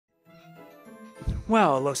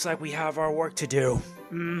Well, it looks like we have our work to do.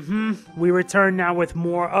 We return now with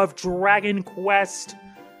more of Dragon Quest.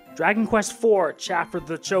 Dragon Quest IV, Chapter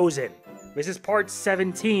The Chosen. This is part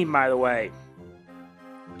 17, by the way.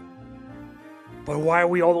 But why are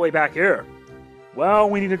we all the way back here? Well,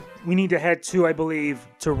 we need to head to, I believe,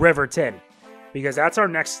 to Riverton. Because that's our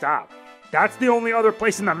next stop. That's the only other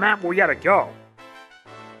place in the map where we gotta go.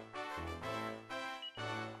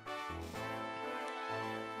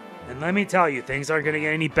 And let me tell you, things aren't gonna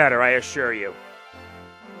get any better, I assure you.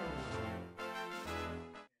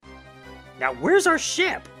 Now, where's our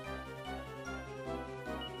ship?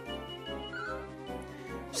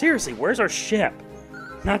 Seriously, where's our ship?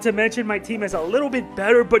 Not to mention my team is a little bit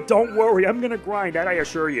better, but don't worry, I'm gonna grind, that I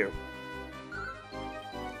assure you.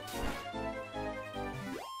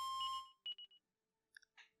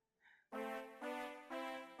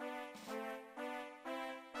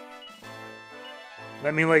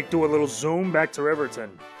 Let me, do a little zoom back to Riverton.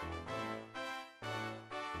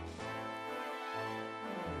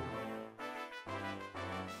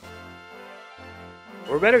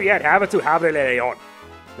 Or better yet, have it to Havre de Leon.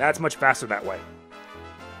 That's much faster that way.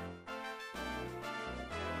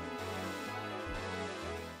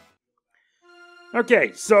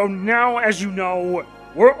 Okay, so now, as you know,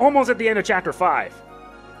 we're almost at the end of Chapter 5.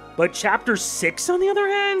 But Chapter 6, on the other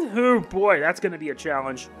hand? Oh boy, that's going to be a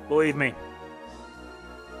challenge. Believe me.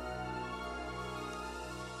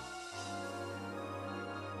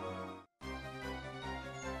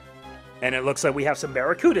 And it looks like we have some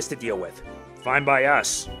barracudas to deal with. Fine by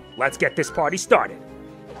us. Let's get this party started.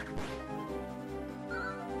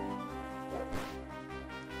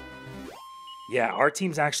 Yeah, our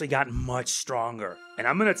team's actually gotten much stronger. And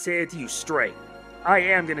I'm going to say it to you straight. I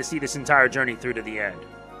am going to see this entire journey through to the end.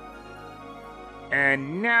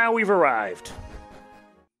 And now we've arrived.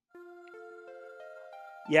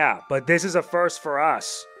 Yeah, but this is a first for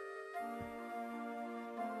us.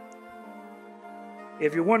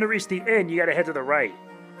 If you want to reach the end, you gotta head to the right.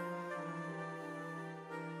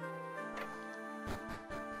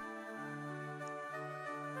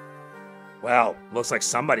 Well, looks like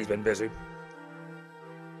somebody's been busy.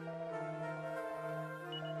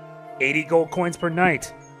 80 gold coins per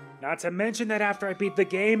night. Not to mention that after I beat the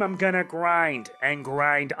game, I'm gonna grind. And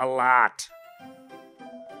grind a lot.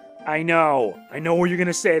 I know what you're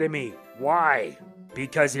gonna say to me. Why?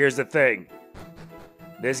 Because here's the thing.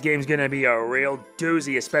 This game's gonna be a real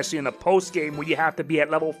doozy, especially in the post-game where you have to be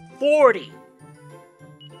at level 40.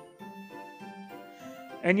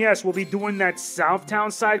 And yes, we'll be doing that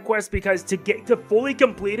Southtown side quest because to fully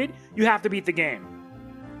complete it, you have to beat the game.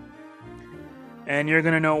 And you're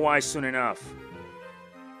gonna know why soon enough.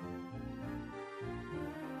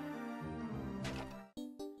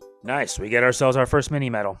 Nice, we get ourselves our first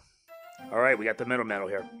mini medal. Alright, we got the middle medal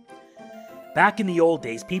here. Back in the old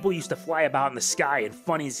days, people used to fly about in the sky in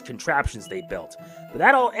funny contraptions they built. But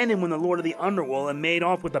that all ended when the Lord of the Underworld and made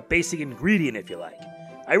off with a basic ingredient, if you like.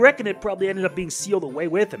 I reckon it probably ended up being sealed away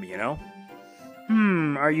with him, you know?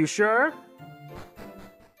 Are you sure?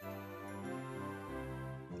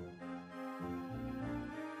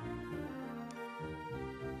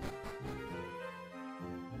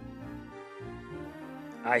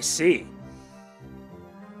 I see.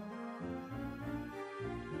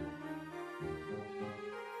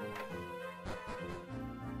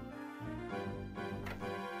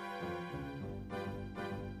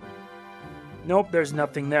 Nope, there's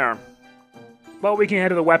nothing there. But we can head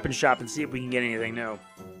to the weapon shop and see if we can get anything new.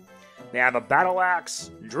 They have a battle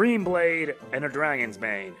axe, dream blade, and a dragon's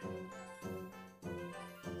bane.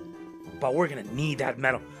 But we're gonna need that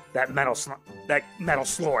metal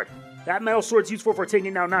sword. That metal sword's useful for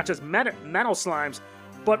taking down not just metal slimes,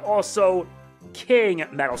 but also king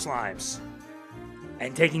metal slimes.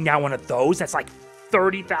 And taking down one of those, that's like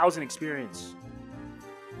 30,000 experience.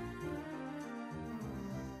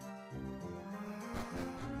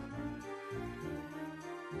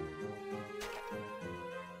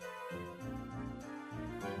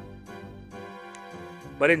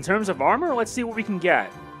 But in terms of armor, let's see what we can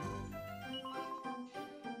get.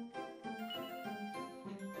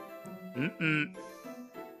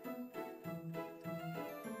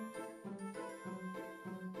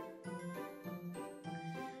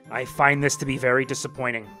 I find this to be very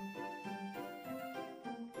disappointing.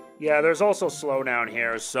 Yeah, there's also slowdown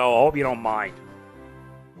here, so I hope you don't mind.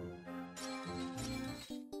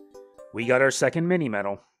 We got our second mini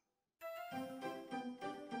medal.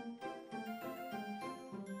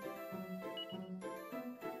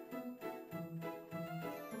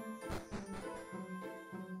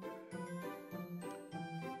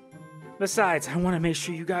 Besides, I want to make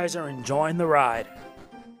sure you guys are enjoying the ride.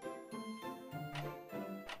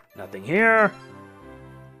 Nothing here.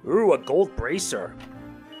 Ooh, a gold bracer.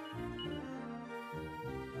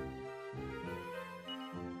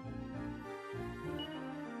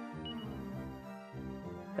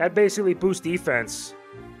 That basically boosts defense.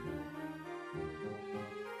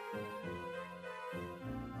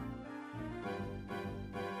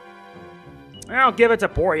 I'll give it to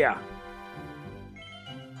Borya.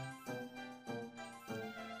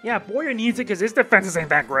 Yeah, Borya needs it because his defenses ain't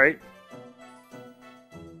that great.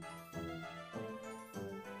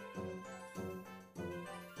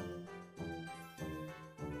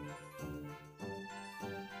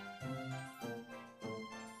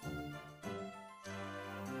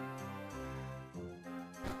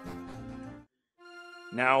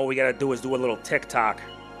 Now all we gotta do is do a little tick-tock.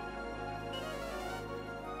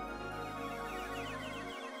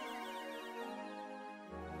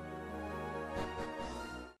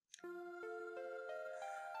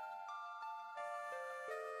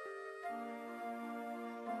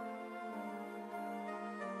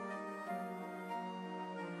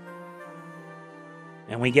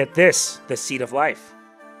 And we get this, the Seed of Life.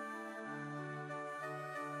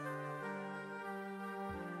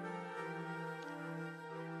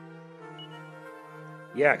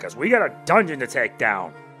 Yeah, because we got a dungeon to take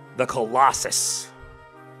down. The Colossus.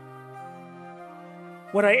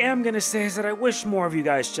 What I am going to say is that I wish more of you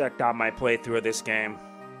guys checked out my playthrough of this game.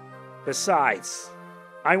 Besides,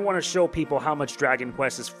 I want to show people how much Dragon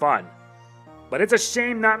Quest is fun. But it's a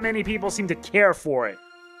shame not many people seem to care for it.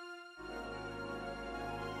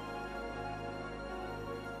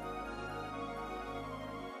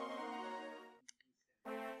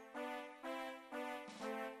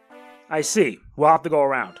 I see. We'll have to go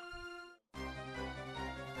around.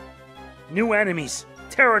 New enemies.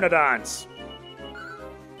 Pteranodons.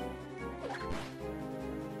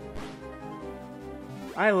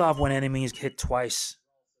 I love when enemies hit twice.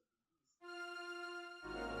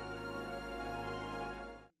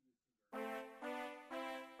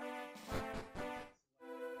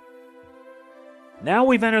 Now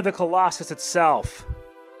we've entered the Colossus itself.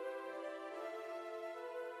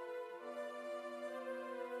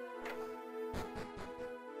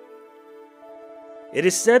 It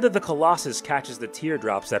is said that the Colossus catches the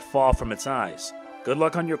teardrops that fall from its eyes. Good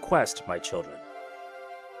luck on your quest, my children.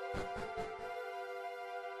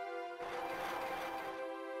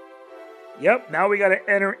 Yep, now we gotta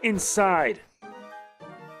enter inside.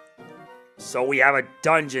 So we have a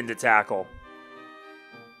dungeon to tackle.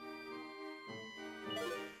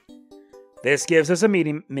 This gives us a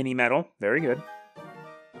mini medal. Very good.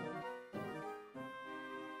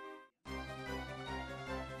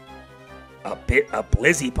 A bit of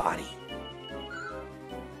Blizzy Body.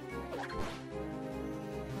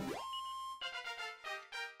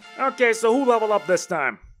 Okay, so who leveled up this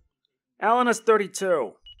time? Alan is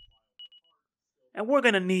 32. And we're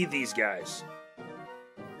gonna need these guys.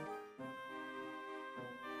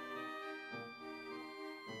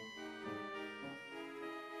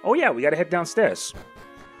 Oh yeah, we gotta head downstairs.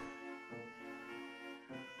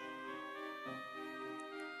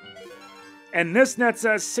 And this nets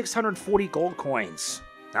us 640 gold coins.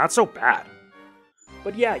 Not so bad.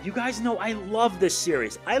 But yeah, you guys know I love this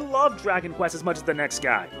series. I love Dragon Quest as much as the next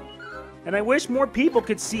guy. And I wish more people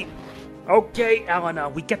could see... Okay, Elena,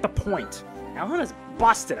 we get the point. Elena's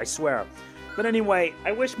busted, I swear. But anyway,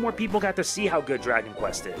 I wish more people got to see how good Dragon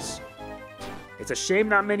Quest is. It's a shame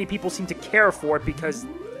not many people seem to care for it because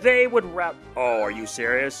they would Oh, are you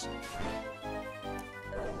serious?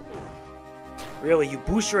 Really, you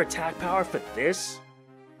boost your attack power for this?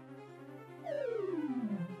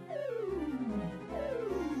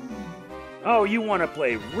 Oh, you want to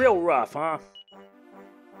play real rough, huh?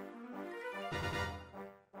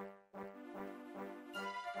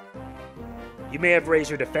 You may have raised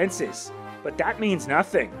your defenses, but that means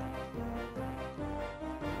nothing.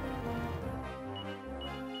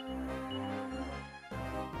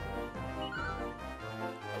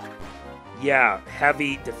 Yeah,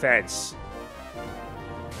 heavy defense.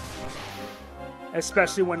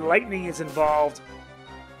 Especially when lightning is involved.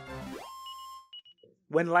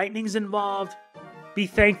 When lightning's involved, be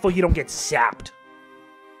thankful you don't get sapped.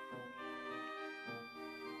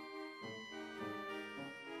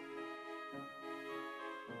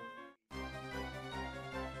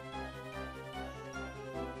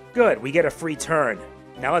 Good, we get a free turn.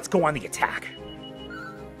 Now let's go on the attack.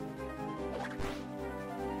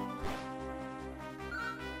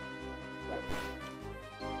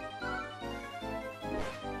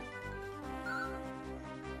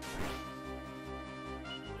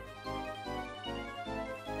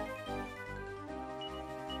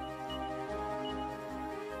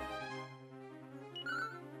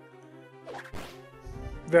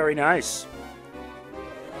 Very nice.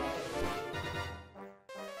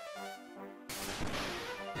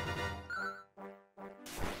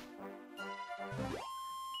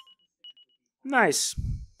 Nice.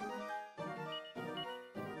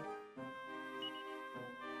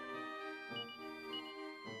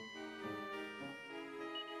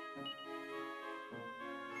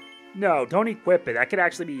 No, don't equip it. That could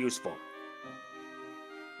actually be useful.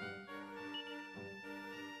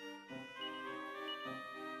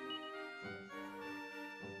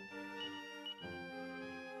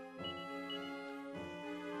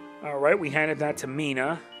 Alright, we handed that to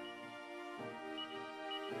Mina.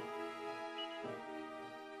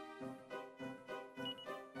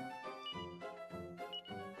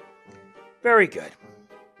 Very good.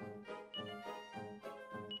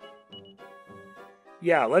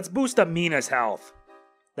 Yeah, let's boost up Mina's health.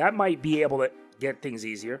 That might be able to get things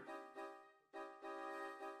easier.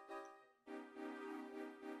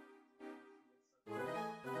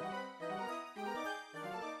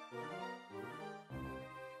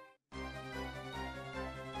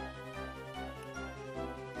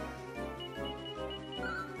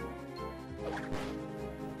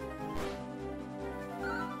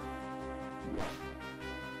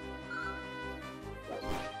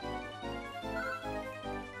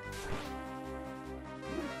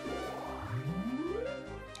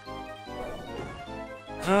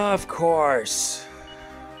 Of course.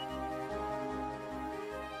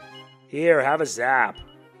 Here, have a zap.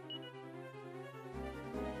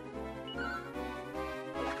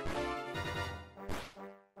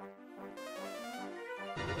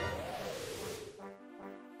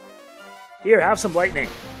 Here, have some lightning.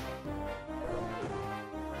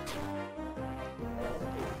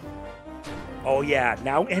 Oh yeah,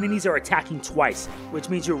 now enemies are attacking twice, which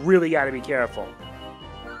means you really gotta be careful.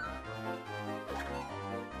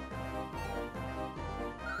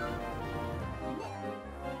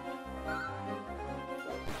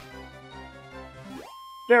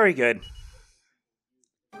 Very good.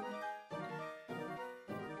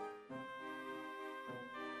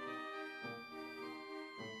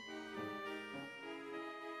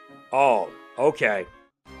 Oh, okay.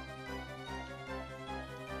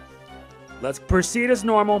 Let's proceed as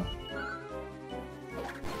normal.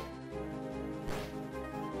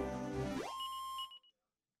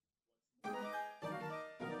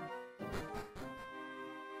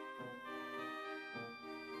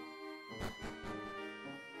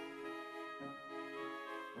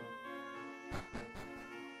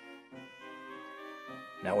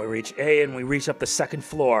 Now we reach A and we reach up the second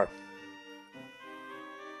floor.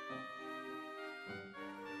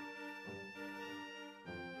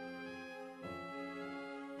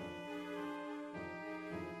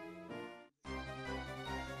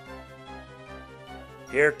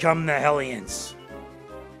 Here come the Hellions.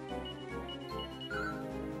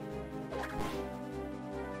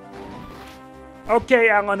 Okay,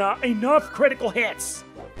 Elena, enough critical hits.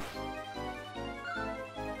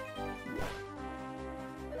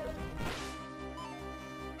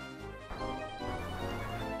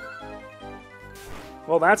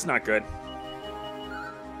 Well, that's not good.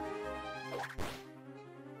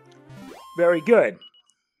 Very good.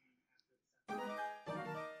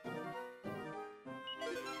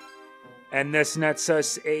 And this nets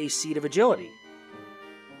us a seed of agility.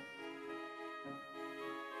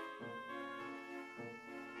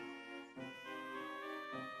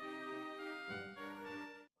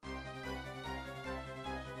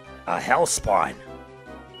 A hellspawn.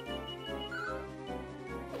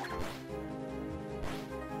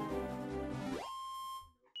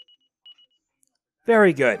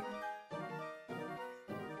 Very good.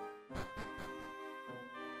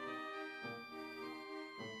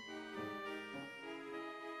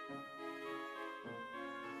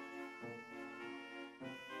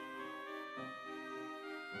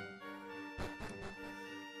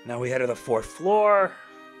 Now we head to the 4th floor.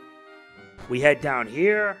 We head down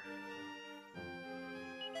here.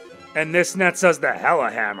 And this nets us the Hella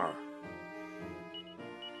Hammer.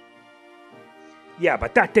 Yeah,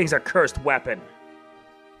 but that thing's a cursed weapon.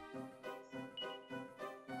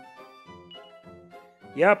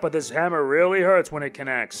 Yep, but this hammer really hurts when it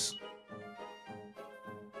connects.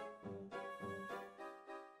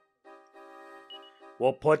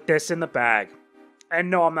 We'll put this in the bag. And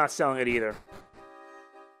no, I'm not selling it either.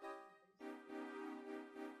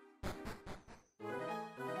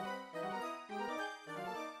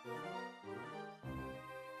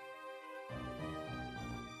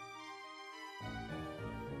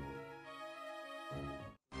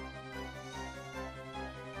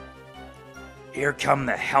 Here come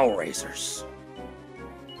the Hellraisers.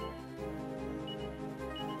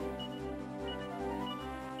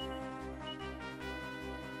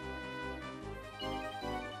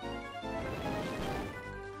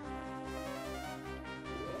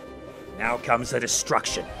 Now comes the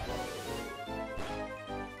destruction.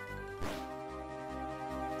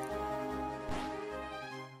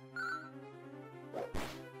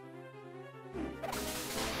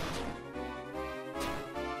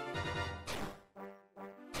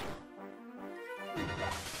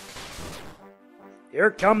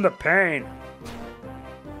 Here come the pain.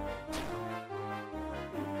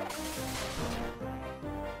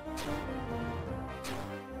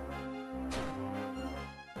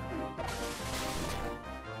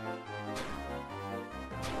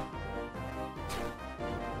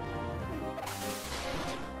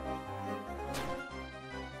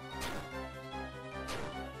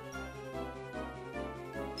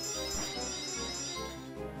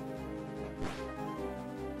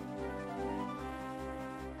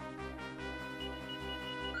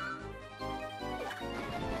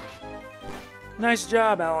 Nice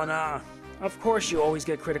job, Elena. Of course you always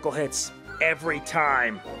get critical hits. Every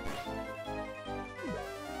time.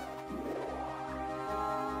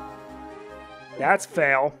 That's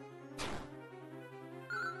fail.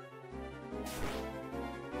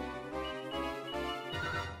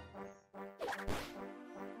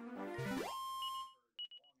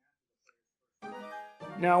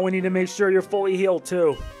 Now we need to make sure you're fully healed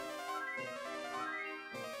too.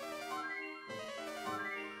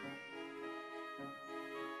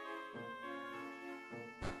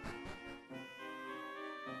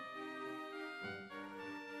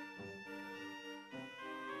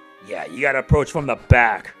 Yeah, you gotta approach from the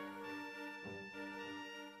back.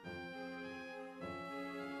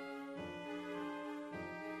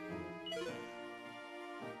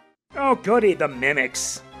 Oh goody, the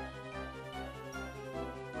mimics.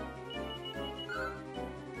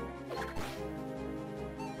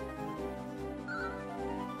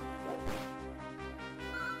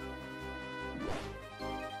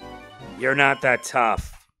 You're not that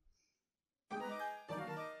tough.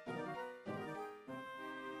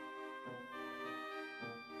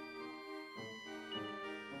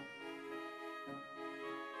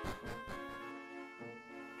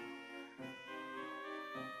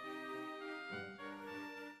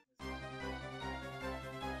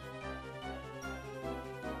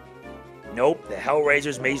 Nope, the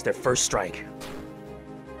Hellraisers made their first strike.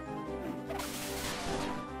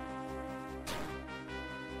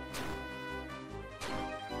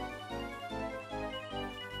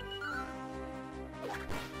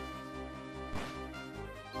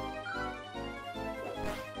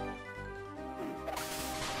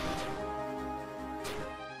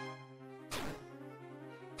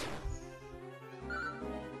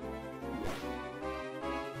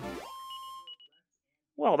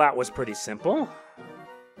 Well, that was pretty simple.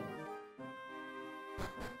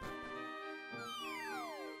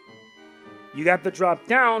 You got the drop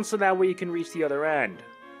down so that way you can reach the other end.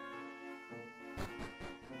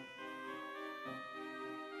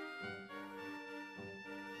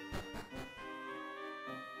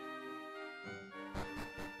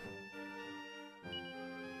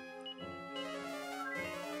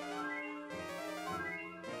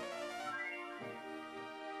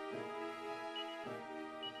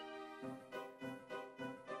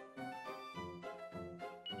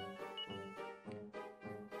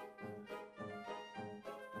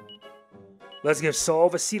 Let's give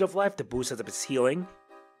Solve a seed of life to boost up its healing.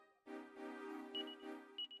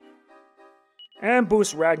 And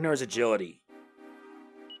boost Ragnar's agility.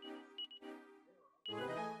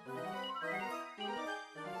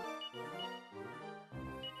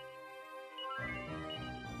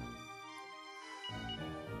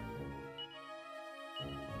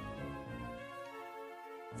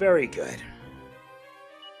 Very good.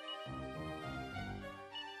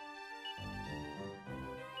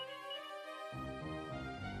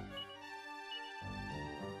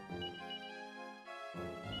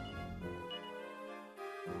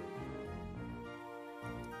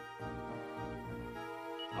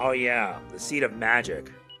 Oh yeah, the Seed of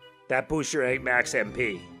Magic. That boosts your max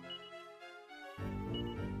MP.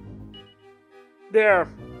 There,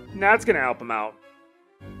 that's gonna help him out.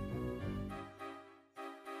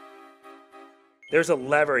 There's a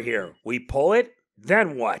lever here. We pull it,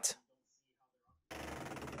 then what?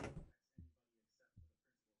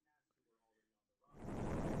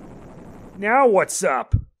 Now what's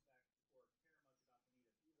up?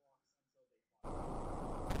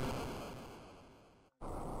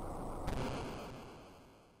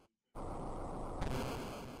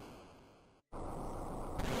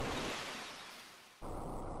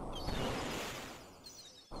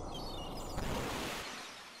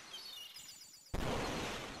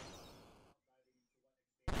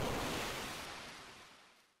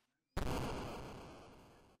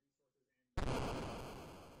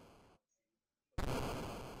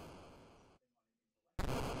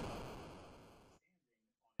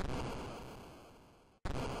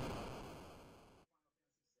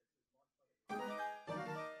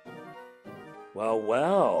 Well,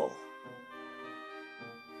 well.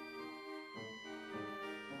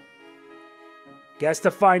 Guess to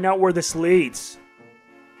find out where this leads.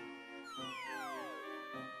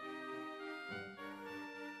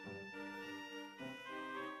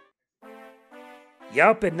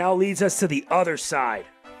 Yup, it now leads us to the other side.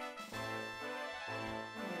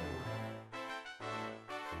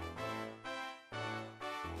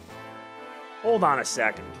 Hold on a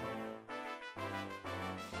second.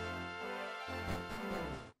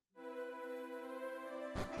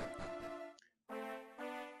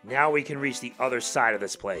 Now we can reach the other side of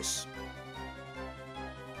this place.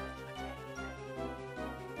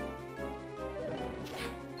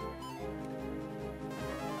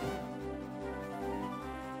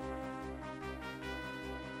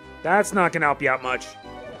 That's not gonna help you out much.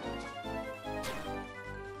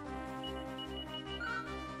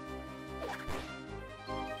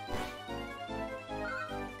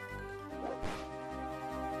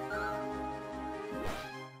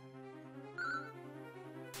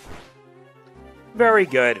 Very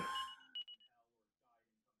good.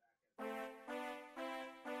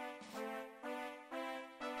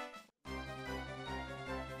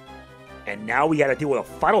 And now we gotta deal with a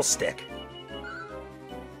funnel stick.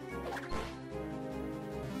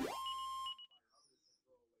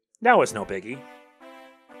 That was no biggie.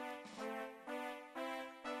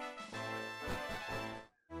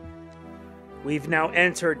 We've now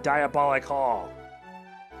entered Diabolic Hall.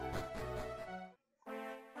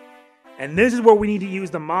 And this is where we need to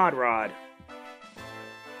use the mod rod.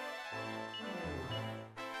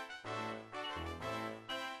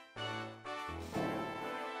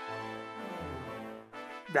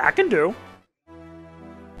 That can do.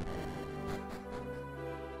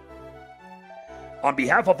 On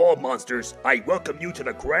behalf of all monsters, I welcome you to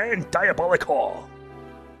the Grand Diabolic Hall.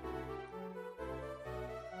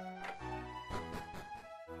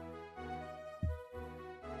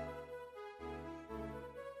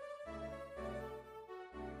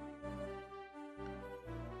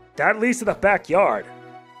 That leads to the backyard.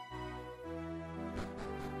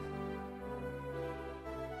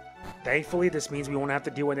 Thankfully, this means we won't have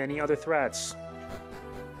to deal with any other threats.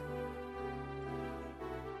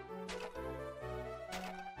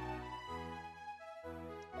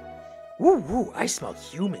 Woo woo, I smell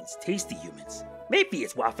humans, tasty humans. Maybe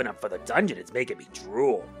it's wafting up for the dungeon, it's making me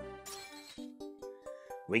drool.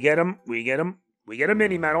 We get him, we get him, we get a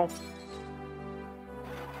mini medal.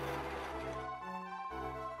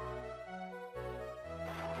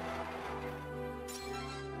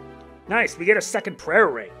 Nice, we get a second prayer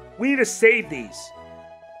ring. We need to save these.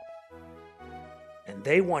 And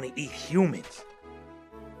they want to eat humans.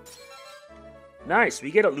 Nice,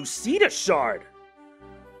 we get a Lucida shard.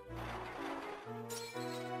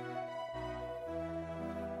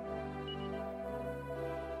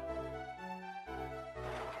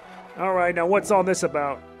 Alright, now what's all this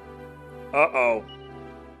about? Uh-oh.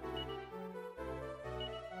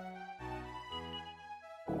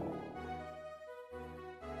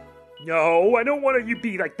 No, I don't want you to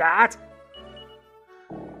be like that.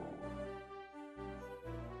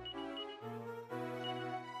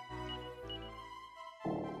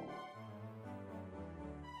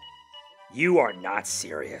 You are not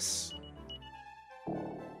serious.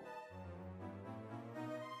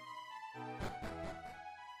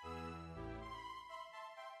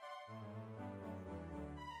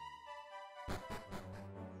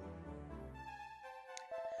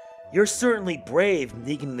 You're certainly brave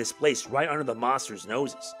sneaking this place right under the monsters'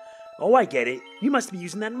 noses. Oh, I get it. You must be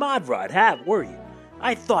using that mod rod, were you?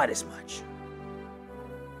 I thought as much.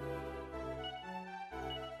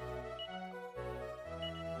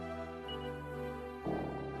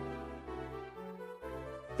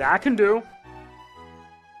 That can do.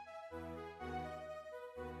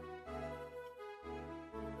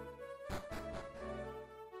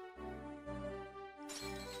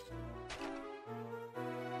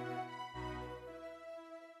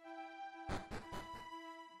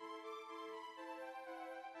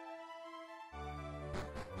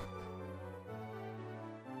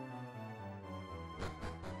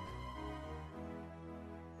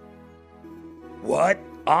 What?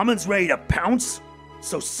 Amon's ready to pounce?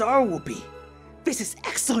 So Psaro will be. This is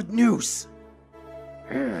excellent news.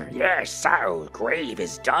 Yes, Psaro's grave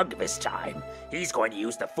is dug this time. He's going to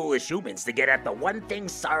use the foolish humans to get at the one thing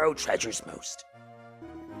Psaro treasures most.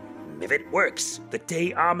 If it works, the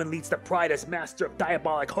day Amon leads the pride as master of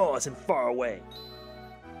Diabolic Hall isn't far away.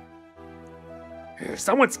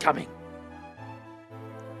 Someone's coming.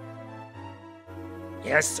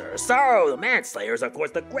 Yes, sir. Psaro, the Manslayer, is of course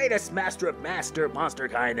the greatest master of monster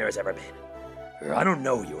kind there has ever been. I don't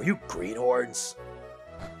know you. Are you greenhorns?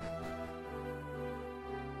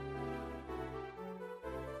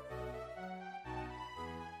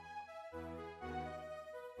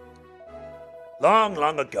 Long,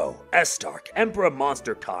 long ago, Estark, Emperor of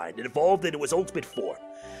Monster Kind, evolved into his ultimate form.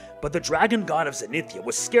 But the dragon god of Zenithia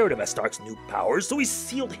was scared of Estark's new powers, so he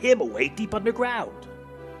sealed him away deep underground.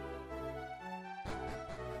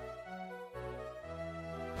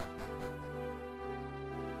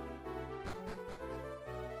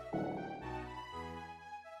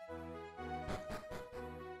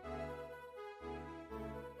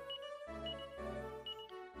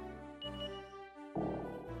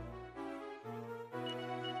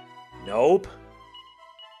 Nope.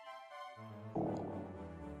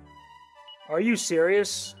 Are you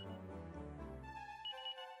serious?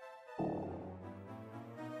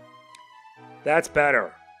 That's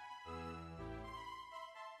better.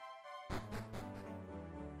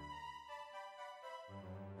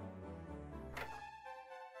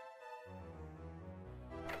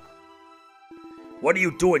 What are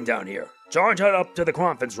you doing down here? Charge up to the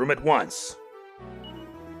conference room at once.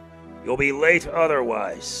 You'll be late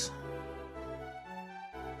otherwise.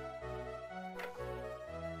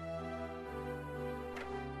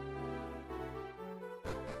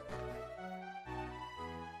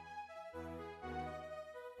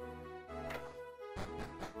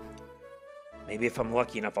 Maybe if I'm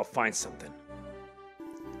lucky enough, I'll find something.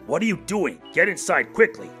 What are you doing? Get inside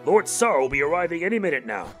quickly. Lord Psaro will be arriving any minute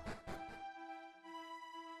now.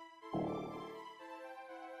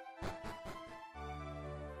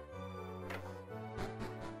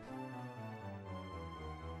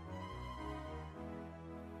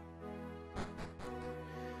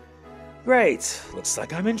 Great. Looks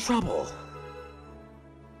like I'm in trouble.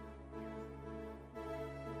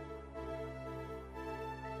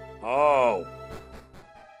 Oh.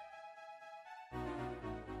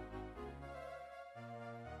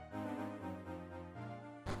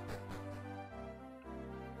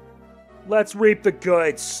 Let's reap the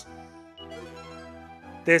goods.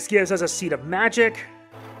 This gives us a seed of magic.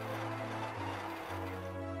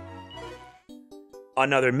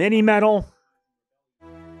 Another mini medal.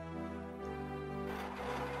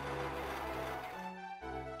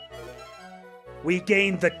 We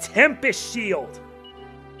gained the Tempest Shield.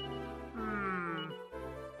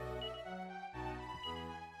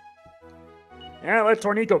 Yeah, let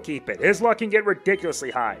Tornico keep it. His luck can get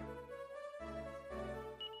ridiculously high.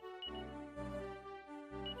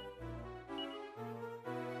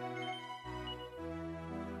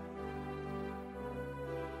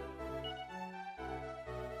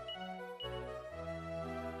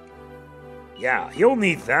 Yeah, he'll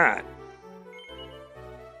need that.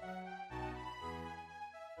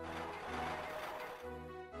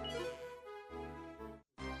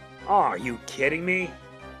 Oh, are you kidding me?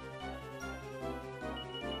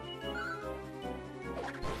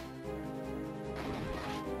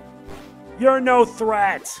 You're no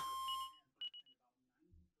threat!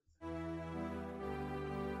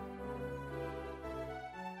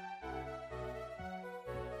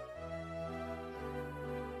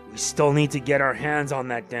 We still need to get our hands on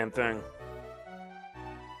that damn thing.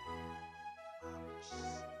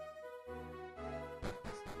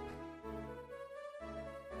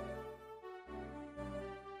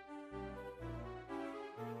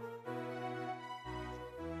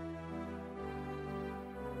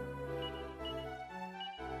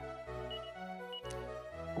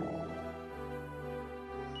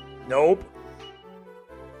 Nope.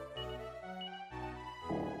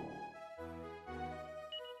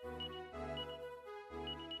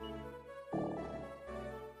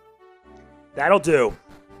 That'll do.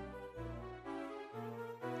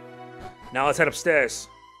 Now let's head upstairs.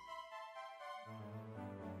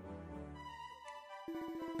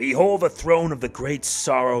 Behold the throne of the great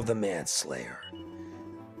sorrow the Manslayer.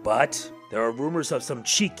 But there are rumors of some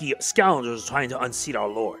cheeky scoundrels trying to unseat our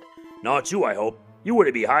lord. Not you, I hope. You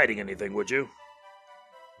wouldn't be hiding anything, would you?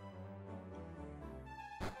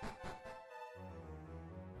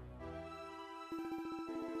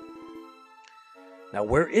 Now,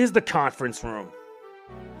 where is the conference room?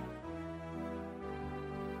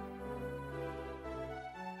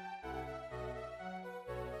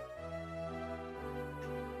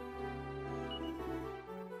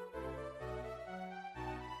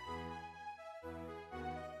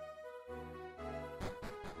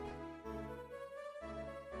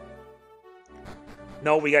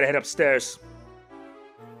 No, we gotta head upstairs.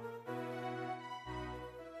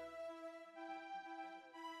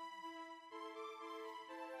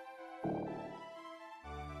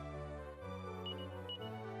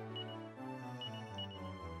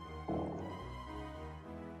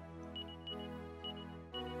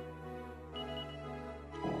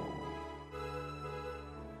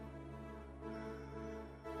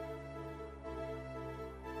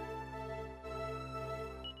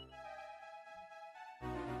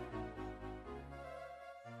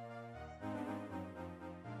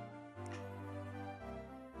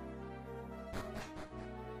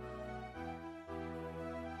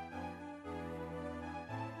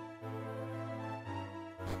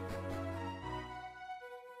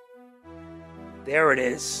 There it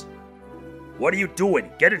is. What are you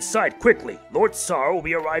doing? Get inside quickly. Lord Psaro will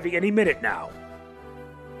be arriving any minute now.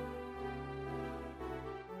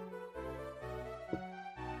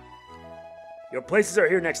 Your places are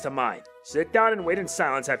here next to mine. Sit down and wait in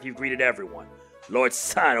silence after you've greeted everyone. Lord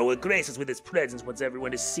Psaro will grace us with his presence once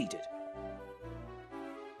everyone is seated.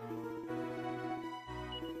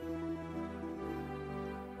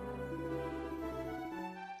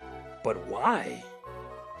 But why?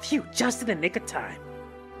 Phew, just in the nick of time.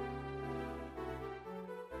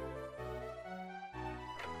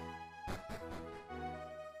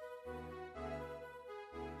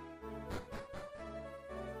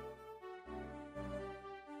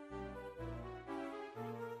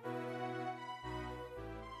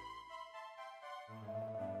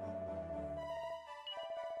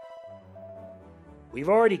 We've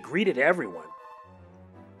already greeted everyone.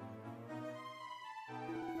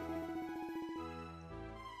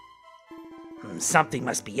 Something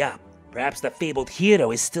must be up. Perhaps the fabled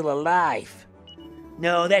hero is still alive.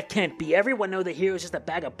 No, that can't be. Everyone knows the hero is just a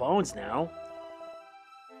bag of bones now.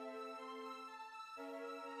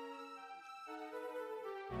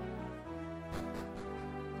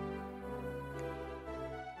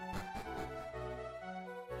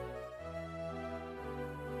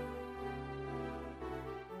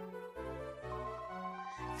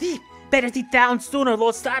 Thief! Better sit down sooner,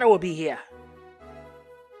 Lord Estark will be here.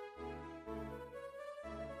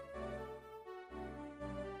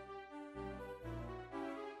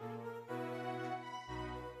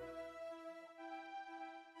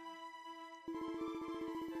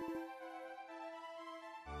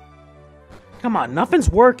 Come on, nothing's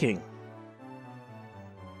working.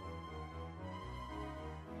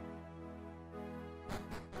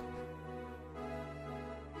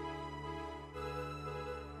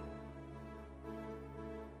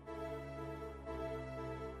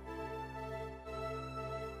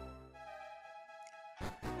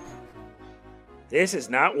 This is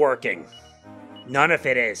not working. None of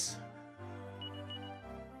it is.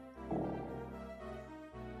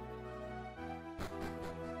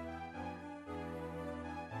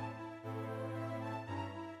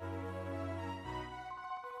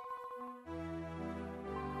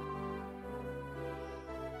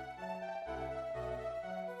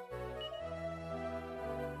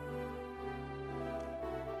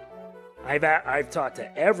 I've talked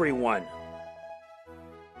to everyone.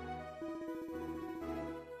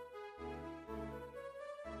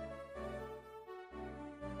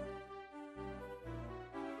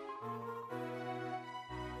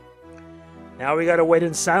 Now we gotta wait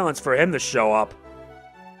in silence for him to show up.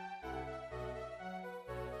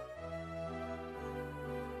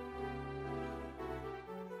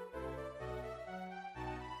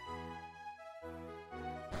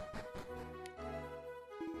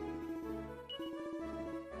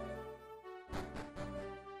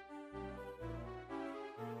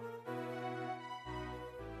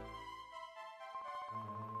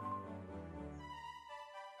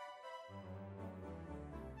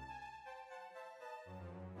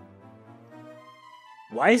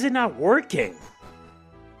 Why is it not working?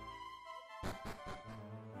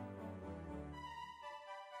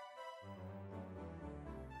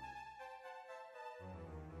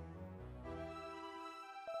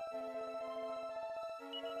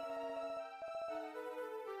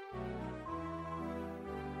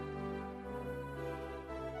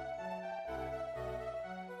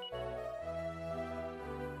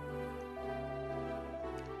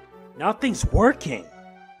 Nothing's working.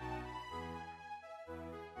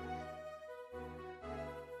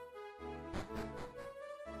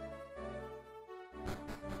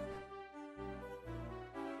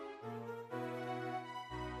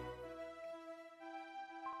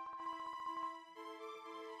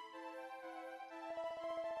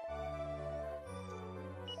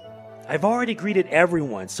 I've already greeted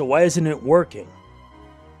everyone, so why isn't it working?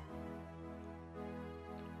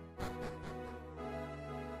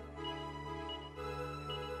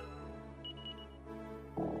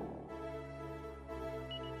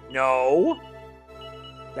 No.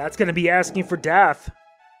 That's gonna be asking for death.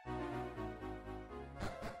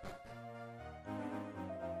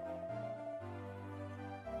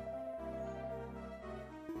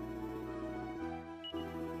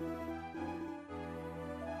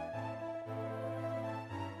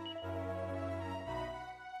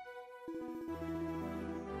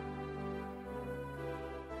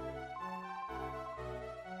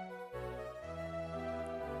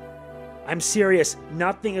 I'm serious,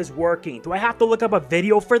 nothing is working. Do I have to look up a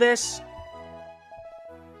video for this?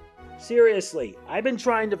 Seriously, I've been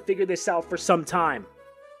trying to figure this out for some time.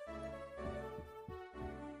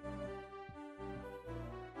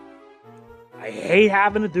 I hate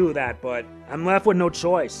having to do that, but I'm left with no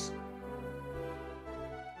choice.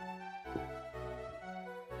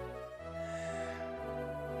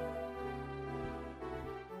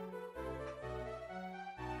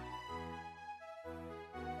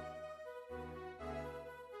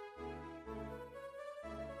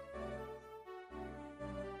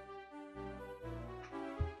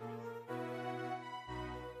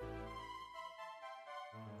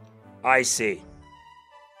 I see.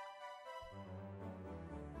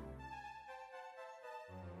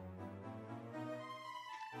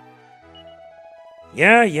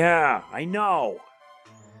 Yeah, I know.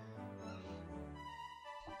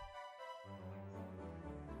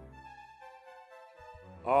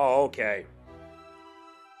 Oh, okay.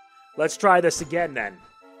 Let's try this again then.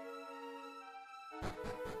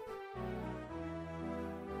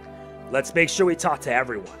 Let's make sure we talk to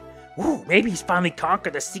everyone. Ooh, maybe he's finally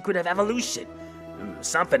conquered the secret of evolution.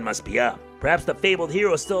 Something must be up. Perhaps the fabled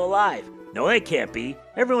hero is still alive. No, that can't be.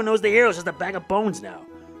 Everyone knows the hero's just a bag of bones now.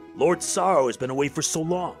 Lord Psaro has been away for so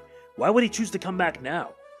long. Why would he choose to come back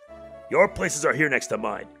now? Your places are here next to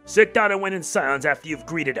mine. Sit down and wait in silence after you've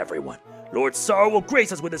greeted everyone. Lord Psaro will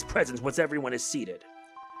grace us with his presence once everyone is seated.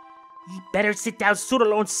 You better sit down soon or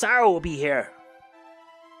Lord Psaro will be here.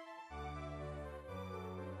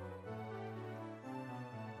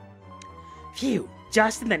 Phew,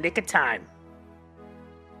 just in the nick of time.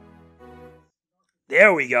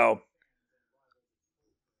 There we go.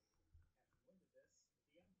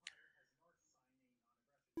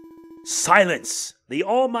 Silence! The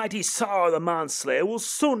almighty Psaro the Manslayer will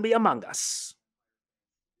soon be among us.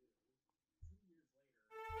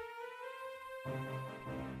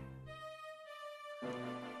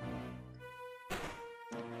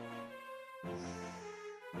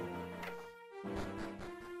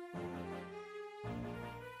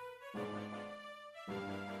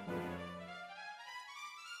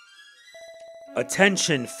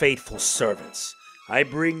 Attention, faithful servants. I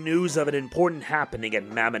bring news of an important happening at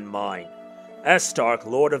Mamon Mine. Estark,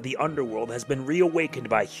 Lord of the Underworld, has been reawakened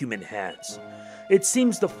by human hands. It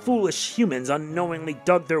seems the foolish humans unknowingly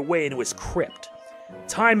dug their way into his crypt.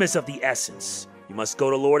 Time is of the essence. You must go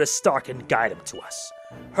to Lord Estark and guide him to us.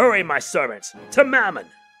 Hurry, my servants, to Mamon!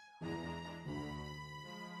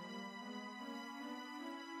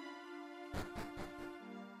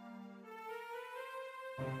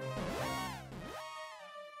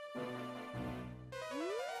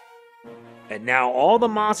 And now all the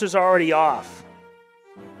monsters are already off.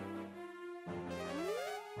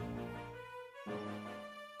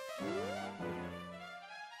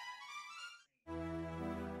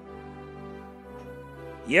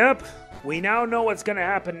 Yep, we now know what's gonna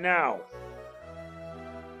happen now.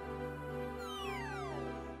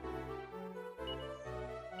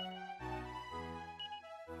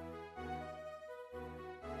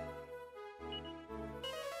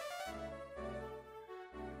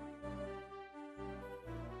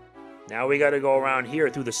 Now we gotta go around here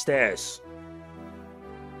through the stairs.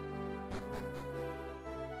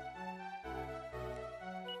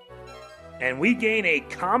 And we gain a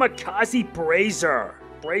kamikaze bracer.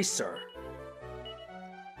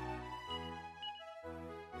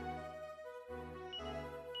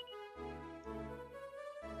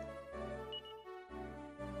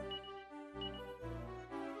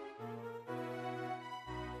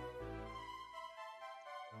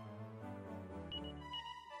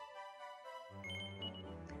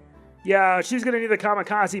 Yeah, she's gonna need the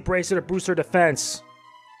kamikaze bracer to boost her defense.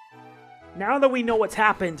 Now that we know what's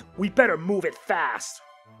happened, we better move it fast.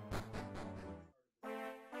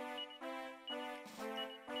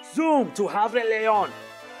 Zoom to Havre Leon.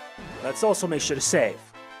 Let's also make sure to save.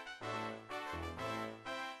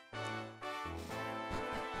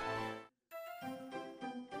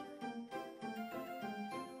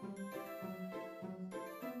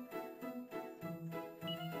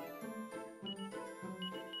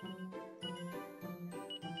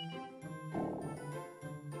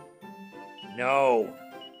 No.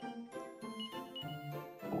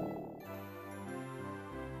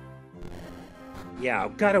 Yeah,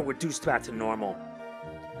 I've got to reduce back to normal.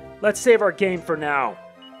 Let's save our game for now.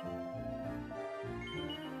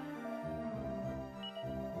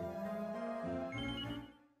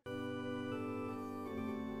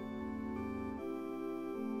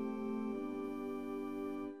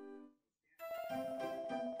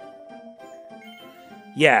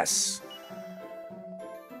 Yes.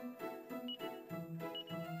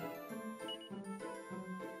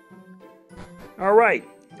 Alright,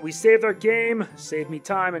 we saved our game, saved me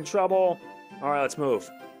time and trouble. Alright, let's move.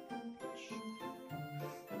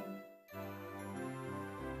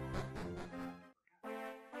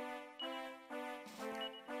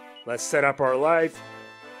 Let's set up our life.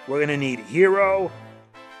 We're gonna need Hero,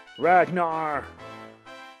 Ragnar,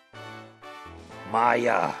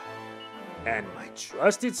 Maya, and my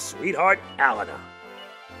trusted sweetheart, Alana.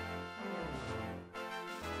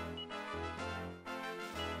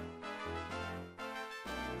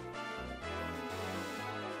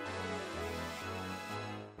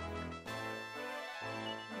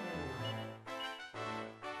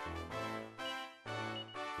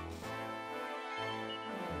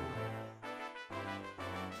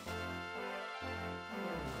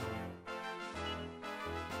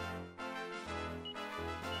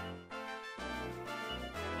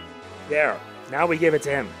 There, now we give it to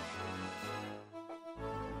him.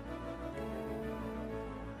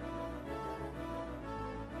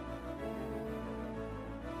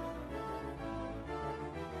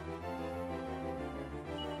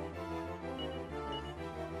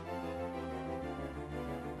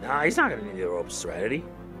 Nah, he's not gonna need the rope strategy.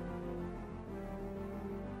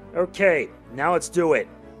 Okay, now let's do it.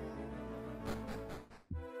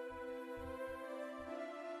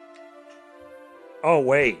 Oh,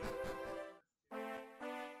 wait.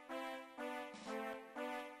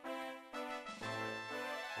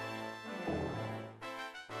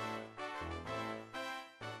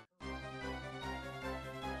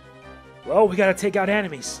 Well, we gotta take out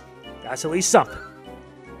enemies. That's at least something.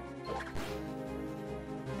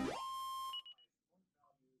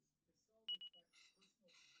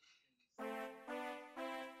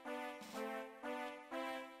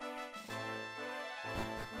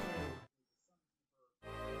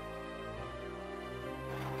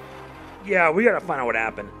 Yeah, we gotta find out what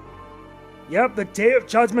happened. Yep, the Day of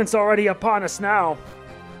Judgment's already upon us now.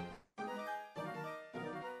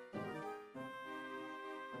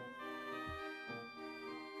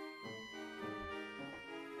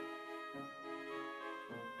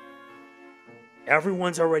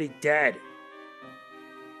 Everyone's already dead.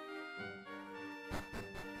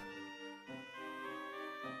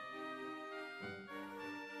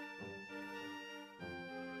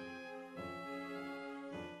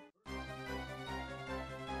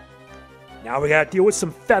 Now we gotta deal with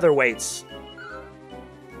some featherweights.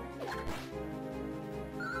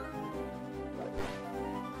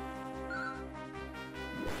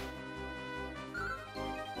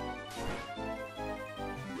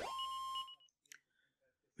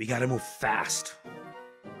 We gotta move fast.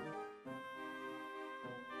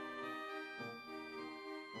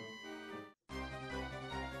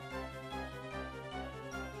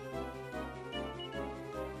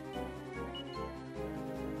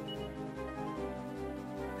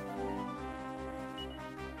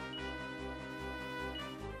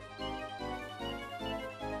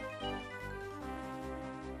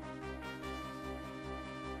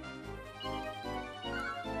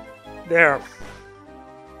 There.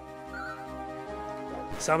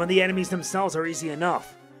 Some of the enemies themselves are easy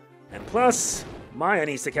enough. And plus, Maya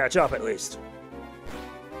needs to catch up at least.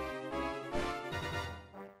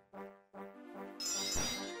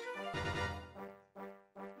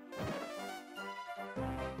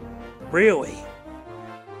 Really?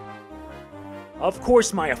 Of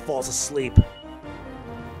course Maya falls asleep.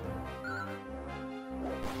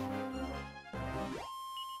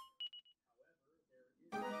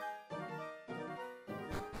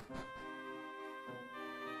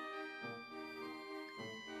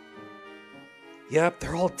 Yep,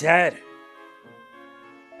 they're all dead.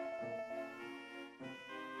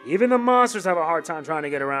 Even the monsters have a hard time trying to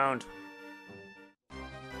get around.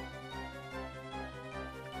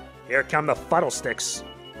 Here come the fuddlesticks.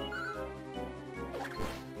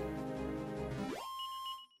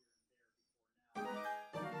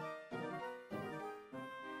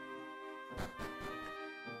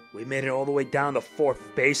 We made it all the way down the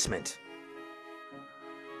 4th basement.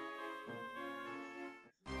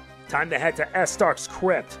 Time to head to Estark's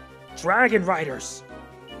crypt. Dragon Riders!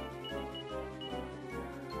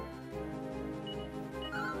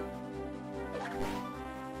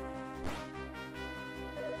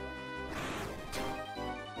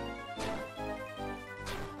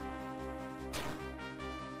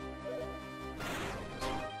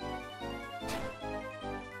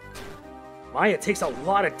 Maya takes a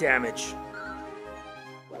lot of damage.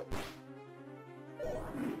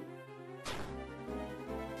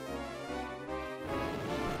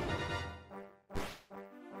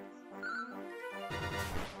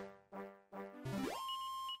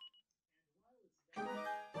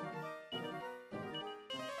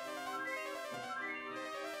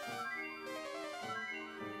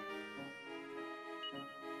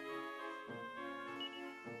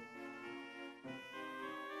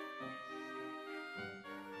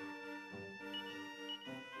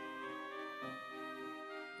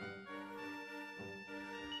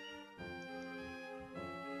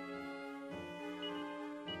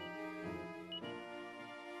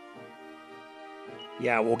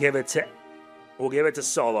 Yeah, we'll give it to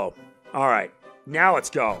Solo. All right, now let's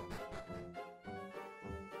go.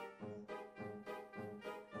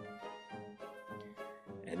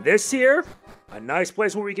 And this here, a nice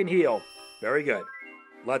place where we can heal. Very good.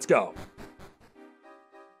 Let's go.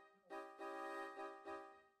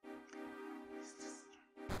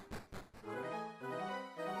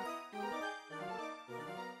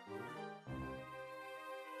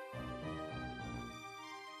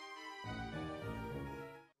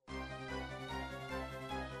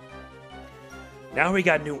 Now we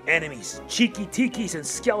got new enemies, cheeky tikis and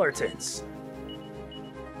skeletons.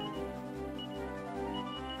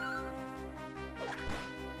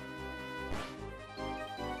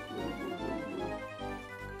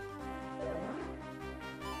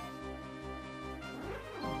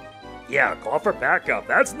 Yeah, call for backup.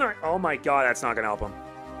 That's not, oh my god, that's not gonna help him.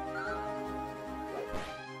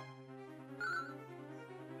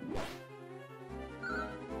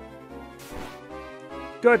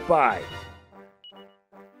 Goodbye.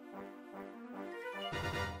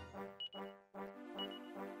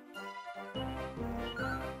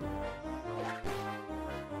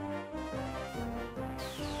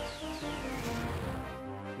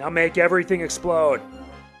 Now make everything explode.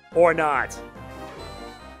 Or not.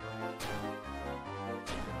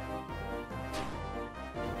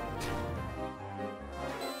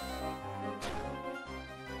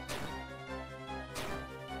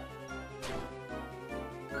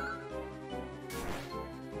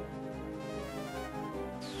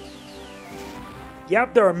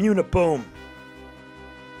 Yep, they're immune to boom.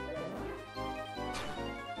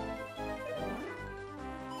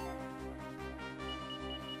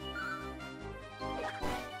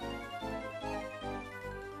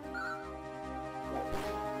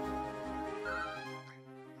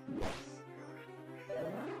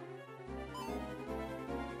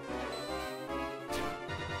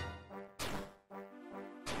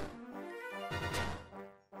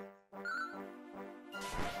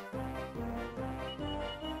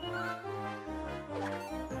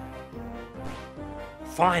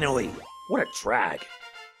 Finally! What a drag.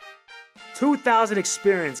 2,000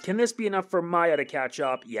 experience. Can this be enough for Maya to catch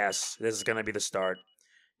up? Yes, this is gonna be the start.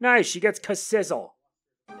 Nice, she gets Sizzle.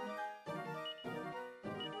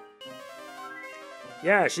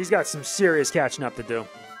 Yeah, she's got some serious catching up to do.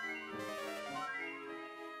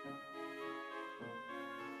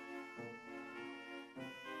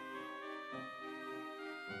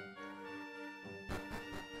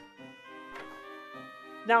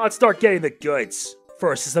 Now let's start getting the goods.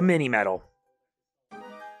 First is the mini medal.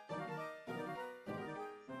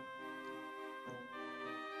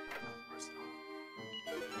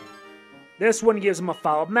 This one gives him a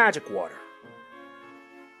vial of magic water.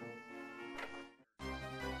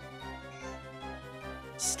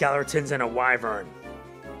 Skeletons and a wyvern.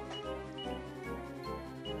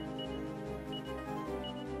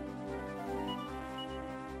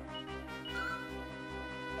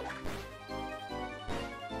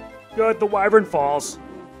 Good, the wyvern falls.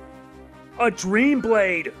 A dream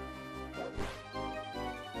blade.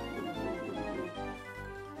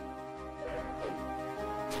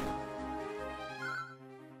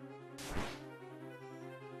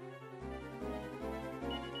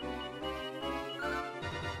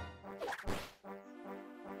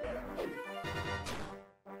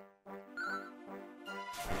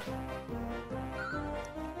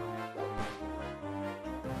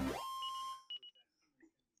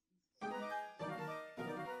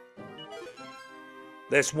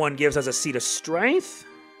 This one gives us a seed of strength.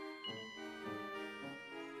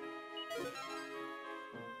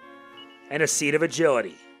 And a seed of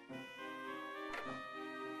agility.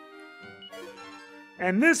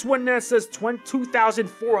 And this one nets us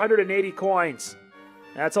 2,480 coins.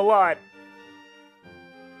 That's a lot.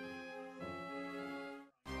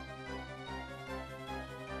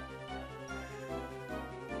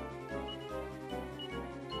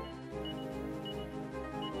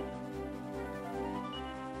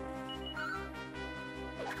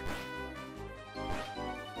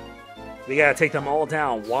 We gotta take them all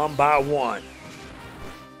down one by one.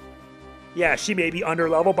 Yeah, she may be under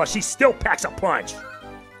level, but she still packs a punch.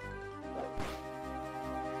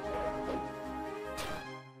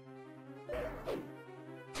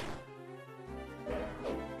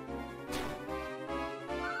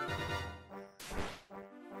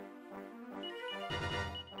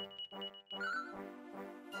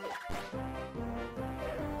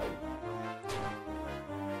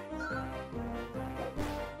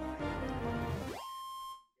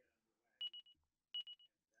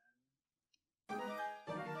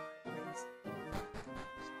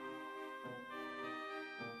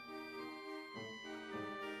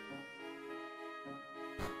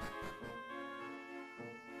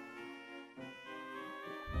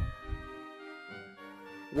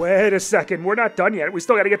 Wait a second, we're not done yet. We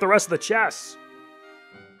still gotta get the rest of the chests.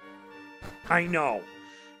 I know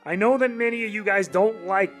that many of you guys don't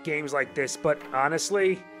like games like this, but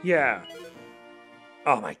honestly, yeah.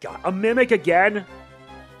 Oh my god, a mimic again?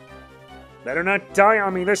 Better not die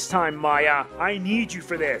on me this time, Maya. I need you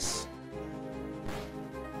for this.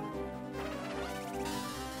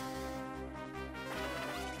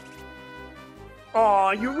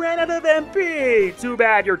 Aw, you ran out of MP! Too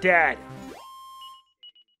bad you're dead.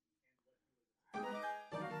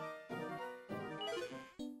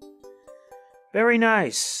 Very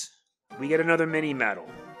nice. We get another mini medal.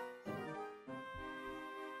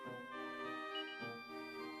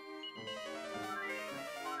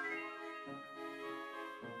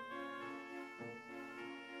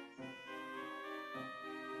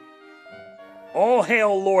 All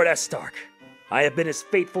hail Lord Estark. I have been his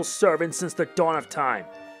faithful servant since the dawn of time.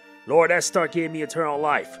 Lord Estark gave me eternal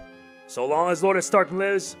life. So long as Lord Estark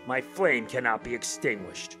lives, my flame cannot be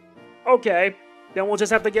extinguished. Okay, then we'll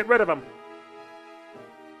just have to get rid of him.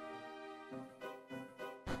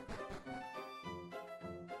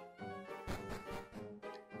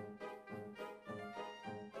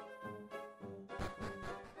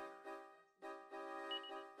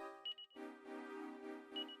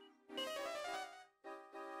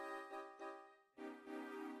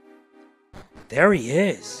 There he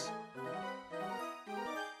is.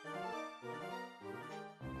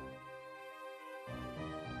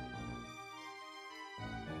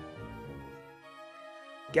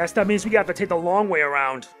 Guess that means we have to take the long way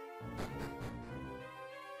around.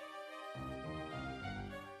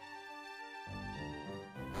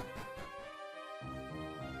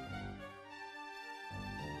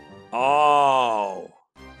 Oh.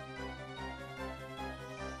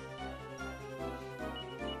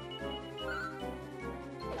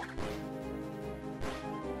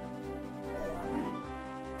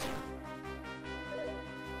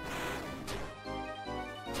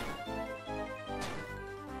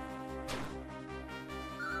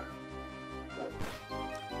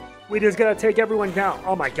 We just gotta take everyone down.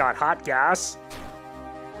 Oh my god, hot gas.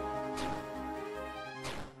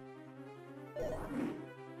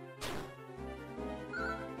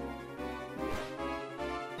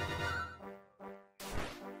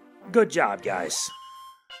 Good job, guys.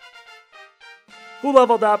 Who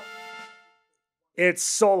leveled up? It's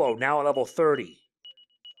Solo, now at level 30.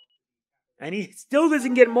 And he still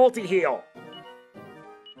doesn't get multi-heal.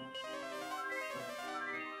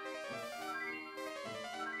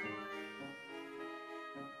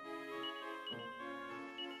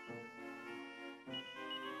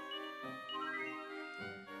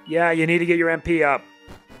 Yeah, you need to get your MP up.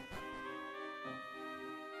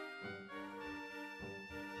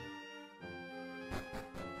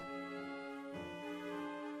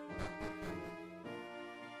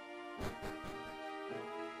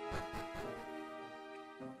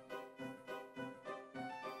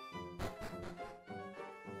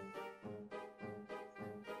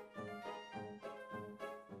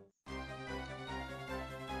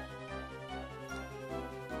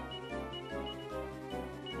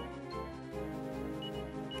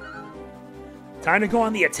 Time to go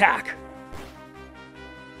on the attack.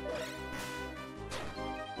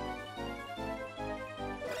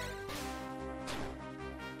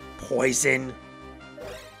 Poison.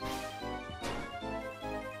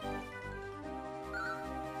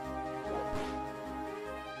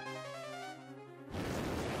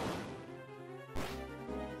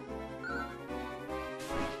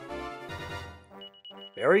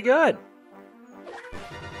 Very good.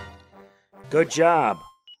 Good job.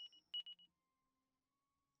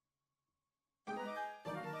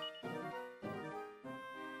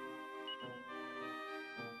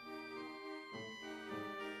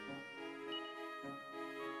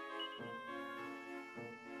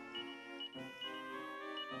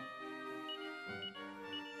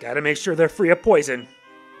 Gotta make sure they're free of poison.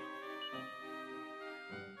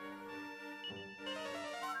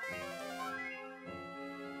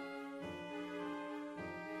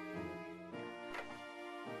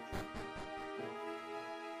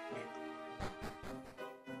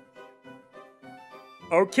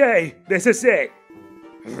 Okay, this is it.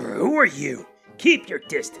 Who are you? Keep your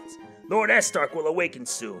distance. Lord Estark will awaken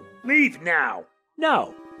soon. Leave now.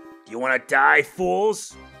 No. Do you want to die,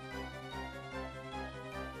 fools?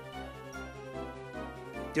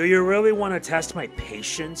 Do you really want to test my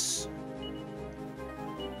patience?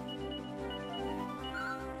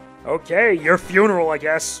 Okay, your funeral, I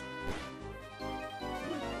guess.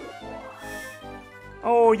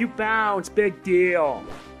 Oh, you bounce. Big deal.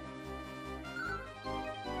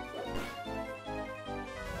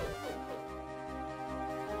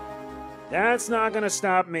 That's not gonna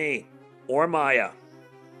stop me. Or Maya.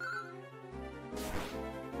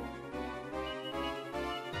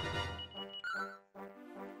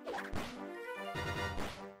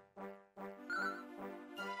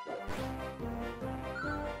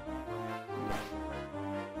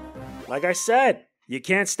 Like I said, you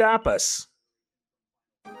can't stop us.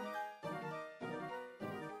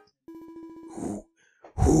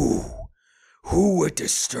 Who would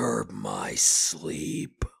disturb my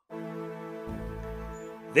sleep?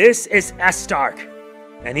 This is Estark,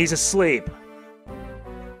 and he's asleep.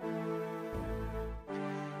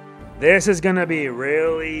 This is gonna be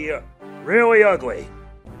really, really ugly.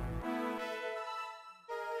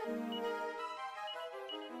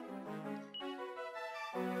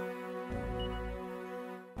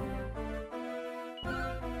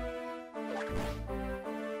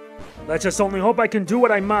 Let's just only hope I can do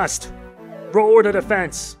what I must. Roll to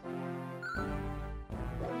defense.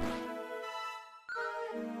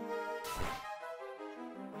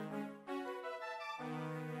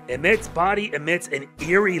 Emits body emits an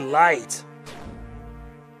eerie light.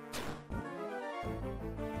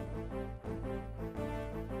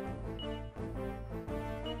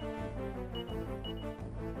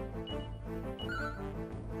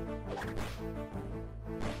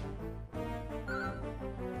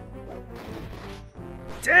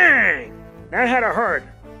 Dang! That had to hurt.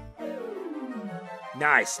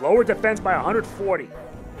 Nice. Lower defense by 140.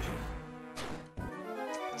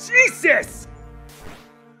 Jesus!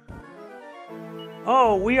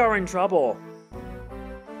 Oh, we are in trouble.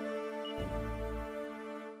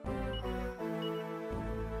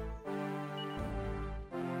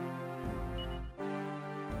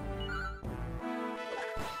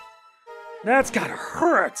 That's gotta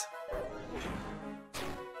hurt.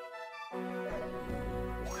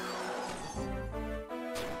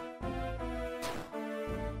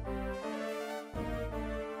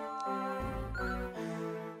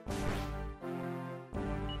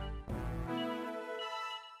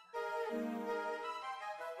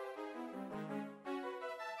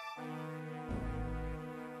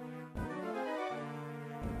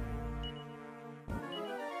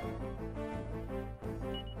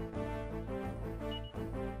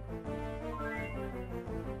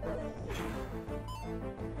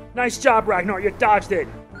 Nice job, Ragnar. You dodged it.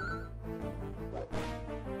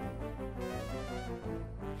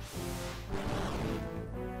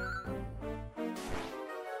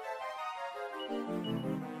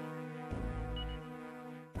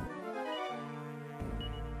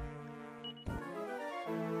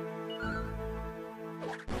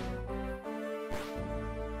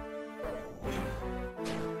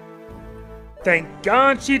 Thank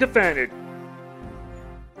God she defended.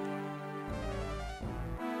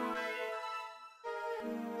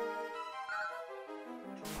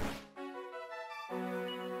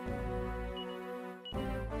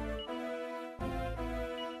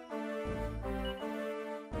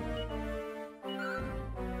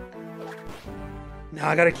 Now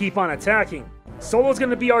I gotta keep on attacking. Solo's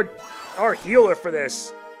gonna be our healer for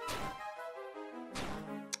this.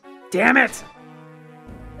 Damn it!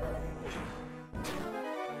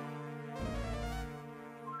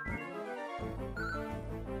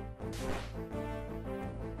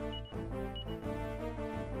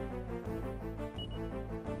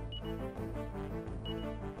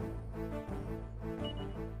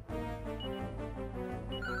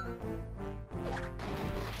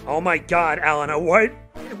 Oh my God, Alana,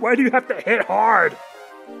 why do you have to hit hard?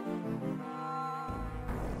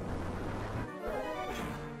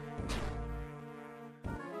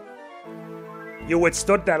 You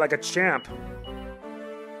withstood that like a champ.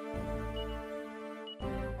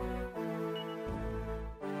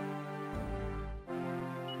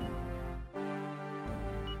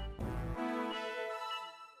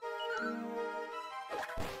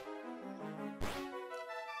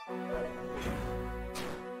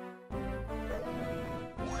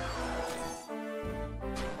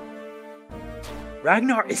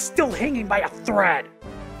 Ragnar is still hanging by a thread.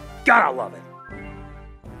 Gotta love it.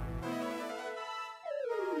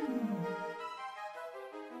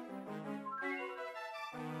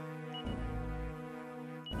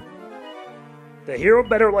 The hero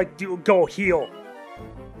better go heal.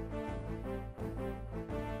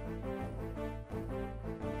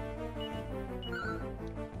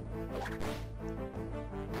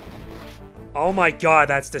 Oh my God,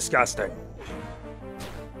 that's disgusting.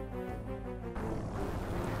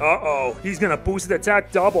 Uh-oh, he's gonna boost the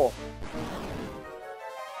attack double.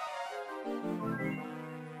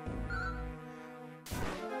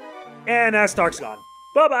 And Estark's gone.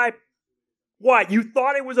 Bye-bye. What, you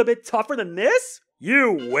thought it was a bit tougher than this?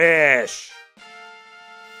 You wish.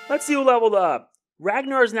 Let's see who leveled up.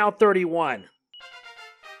 Ragnar is now 31.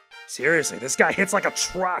 Seriously, this guy hits like a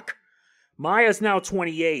truck. Maya's now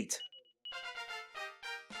 28.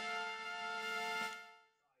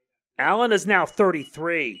 Alan is now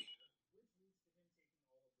 33.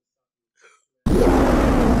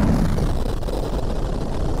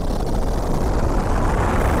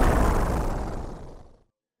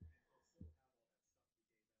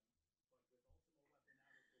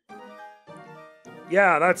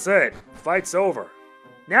 Yeah, that's it. Fight's over.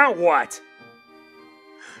 Now what?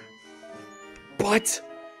 But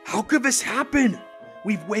how could this happen?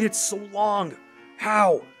 We've waited so long.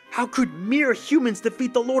 How? How could mere humans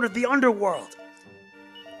defeat the Lord of the Underworld?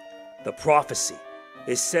 The prophecy.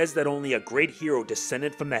 It says that only a great hero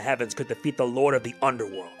descended from the heavens could defeat the Lord of the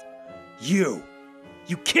Underworld. You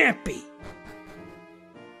can't be.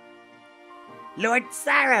 Lord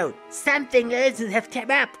Psaro, something urgent has come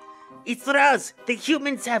up. It's us. The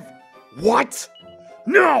humans have... What?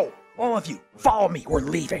 No! All of you, follow me. We're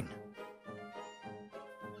leaving.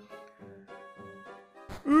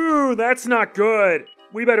 Ooh, that's not good.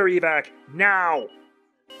 We better evac now.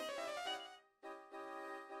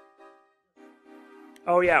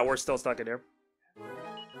 Oh yeah, we're still stuck in here.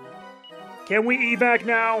 Can we evac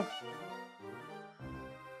now?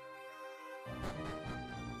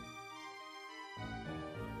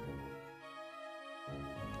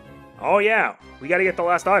 Oh yeah, we gotta get the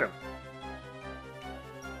last item.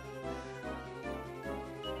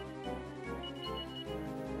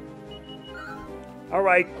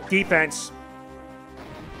 Alright, defense.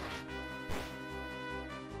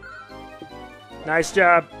 Nice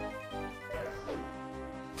job.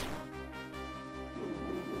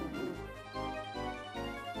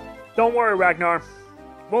 Don't worry, Ragnar.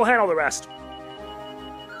 We'll handle the rest.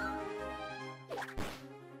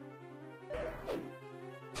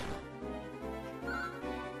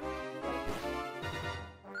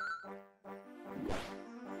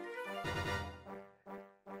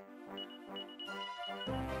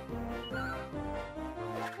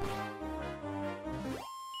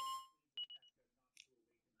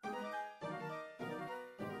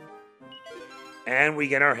 And we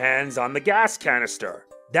get our hands on the gas canister.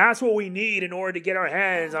 That's what we need in order to get our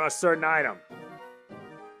hands on a certain item.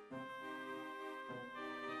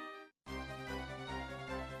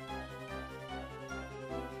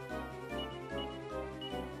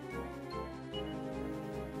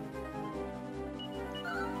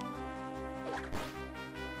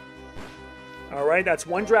 Alright, that's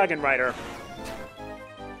one Dragon Rider.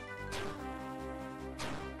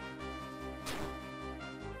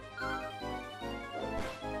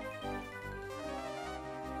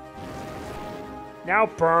 Now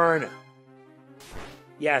burn.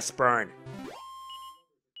 Yes, burn.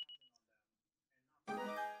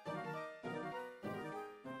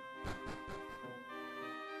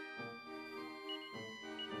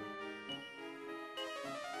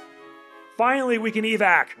 Finally, we can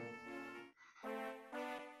evac.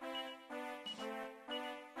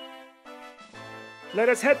 Let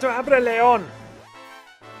us head to Abre Leon.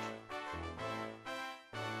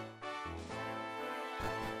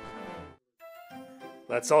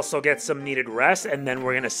 Let's also get some needed rest, and then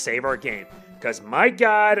we're gonna save our game. Because my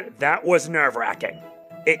god, that was nerve-wracking.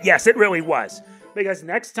 Yes, it really was. Because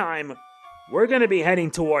next time, we're gonna be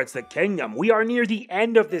heading towards the kingdom. We are near the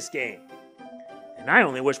end of this game. And I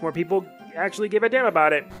only wish more people actually give a damn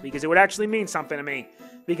about it, because it would actually mean something to me.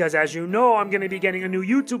 Because as you know, I'm gonna be getting a new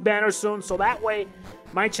YouTube banner soon, so that way,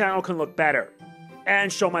 my channel can look better.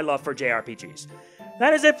 And show my love for JRPGs.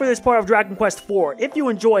 That is it for this part of Dragon Quest IV. If you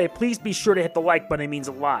enjoy it, please be sure to hit the like button. It means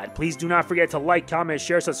a lot. Please do not forget to like, comment,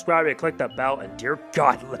 share, subscribe, and click the bell. And dear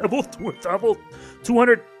God, level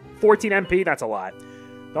 214 MP, that's a lot.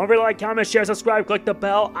 Don't forget to like, comment, share, subscribe, click the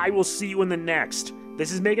bell. I will see you in the next.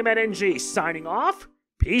 This is MegamanNG signing off.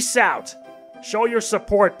 Peace out. Show your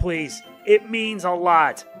support, please. It means a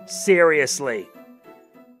lot. Seriously.